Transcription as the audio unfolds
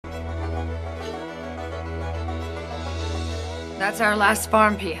That's our last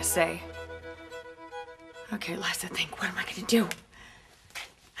farm PSA. Okay, Liza, think. What am I gonna do?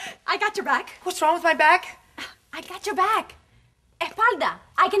 I got your back. What's wrong with my back? I got your back. Espalda,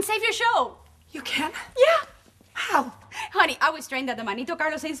 I can save your show. You can? Yeah. How? Honey, I was trained at the Manito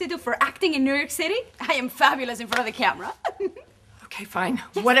Carlos Institute for acting in New York City. I am fabulous in front of the camera. Okay, fine.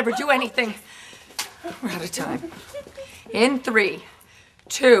 Whatever, do anything. We're out of time. In 3,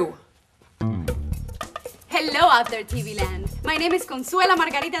 2. Hello out there, TV land. My name is Consuela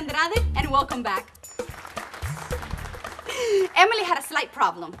Margarita Andrade, and welcome back. Emily had a slight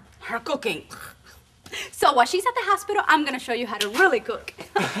problem, her cooking. So while she's at the hospital, I'm gonna show you how to really cook.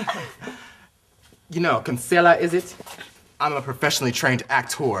 You know, Consuela, is it? I'm a professionally trained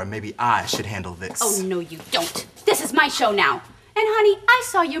actor. Maybe I should handle this. Oh, no, you don't. This is my show now. And honey, I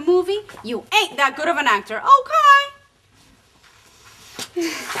saw your movie. You ain't that good of an actor,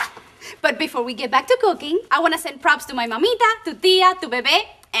 okay? But before we get back to cooking, I want to send props to my mamita, to tia, to bebe,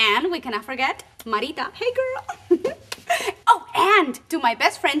 and we cannot forget Marita. Hey, girl. Oh, and to my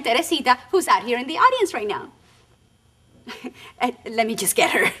best friend, Teresita, who's out here in the audience right now. Let me just get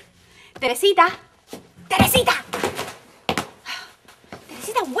her. Teresita. Teresita!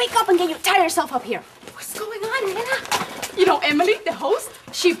 Teresita, wake up and get your tired self up here. What's going on, Nina? You know, Emily, the host,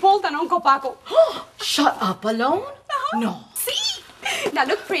 she pulled an Uncle Paco. Shut up, alone? No. See? Now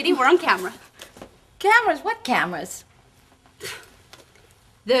look pretty, we're on camera. Cameras? What cameras?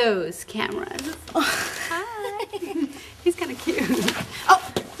 Those cameras. Hi. He's kind of cute. Oh,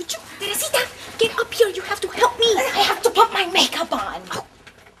 would you, Teresita, get up here. You have to help me. I have to put my makeup on. Oh.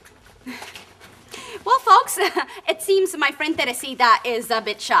 Well, folks, it seems my friend Teresita is a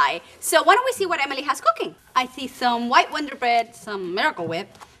bit shy. So why don't we see what Emily has cooking? I see some white Wonder Bread, some Miracle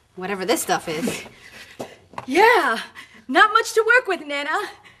Whip, whatever this stuff is. Yeah, not much to work with, Nana.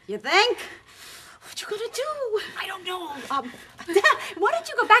 You think? What you gonna do? I don't know. Why don't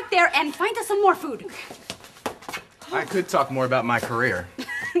you go back there and find us some more food? I could talk more about my career.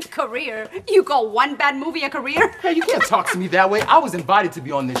 Career? You call one bad movie a career? Hey, you can't talk to me that way. I was invited to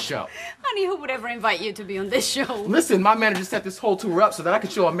be on this show. Honey, who would ever invite you to be on this show? Listen, my manager set this whole tour up so that I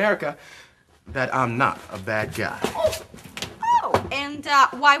could show America that I'm not a bad guy. Oh, and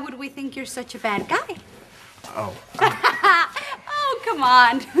why would we think you're such a bad guy? Oh. Oh, come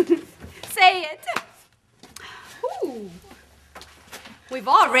on. Say it. Ooh. We've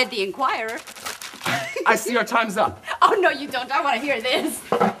all read The Inquirer. I see our time's up. Oh, no, you don't. I want to hear this.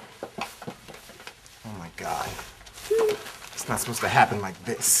 Oh, my God. It's not supposed to happen like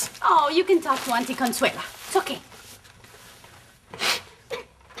this. Oh, you can talk to Auntie Consuela. It's okay.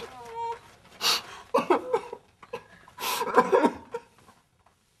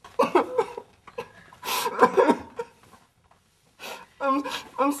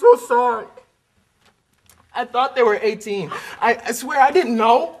 I'm so sorry. I thought they were 18. I swear I didn't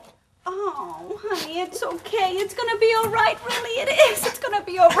know. Oh, honey, it's okay. It's gonna be all right. Really, it is. It's gonna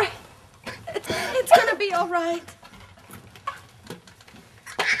be all right. It's gonna be all right.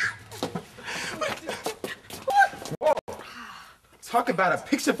 Whoa. Talk about a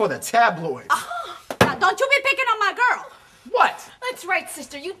picture for the tabloids. Now, don't you be picking on my girl. What? That's right,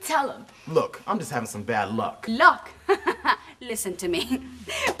 sister. You tell him. Look, I'm just having some bad luck. Luck? Listen to me.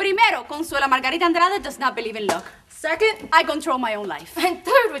 Primero, Consuela Margarita Andrade does not believe in luck. Second, I control my own life. and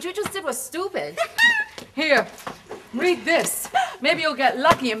third, what you just did was stupid. Here, read this. Maybe you'll get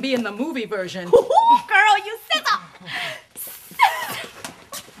lucky and be in the movie version. Girl, you scissor!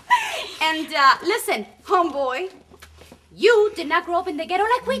 And listen, homeboy, you did not grow up in the ghetto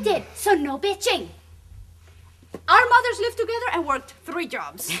like we did, so no bitching. Our mothers lived together and worked 3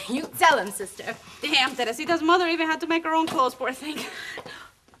 jobs. You tell him, sister. Damn, Teresita's mother even had to make her own clothes, poor thing.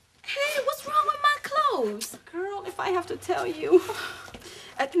 Hey, what's wrong with my clothes? Girl, if I have to tell you.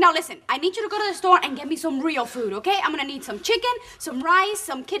 Now listen, I need you to go to the store and get me some real food, okay? I'm gonna need some chicken, some rice,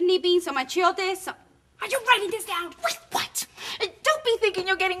 some kidney beans, some achiotes, some... Are you writing this down? Wait, what? Don't be thinking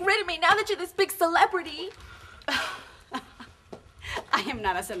you're getting rid of me now that you're this big celebrity. I am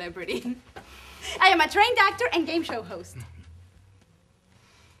not a celebrity. I am a trained actor and game show host.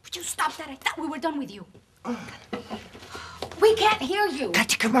 Would you stop that? I thought we were done with you. We can't hear you. Cut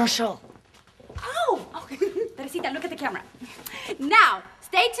to commercial. Oh! Okay. Teresita, look at the camera. Now,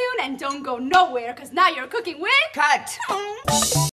 stay tuned and don't go nowhere, because now you're cooking with... Cut.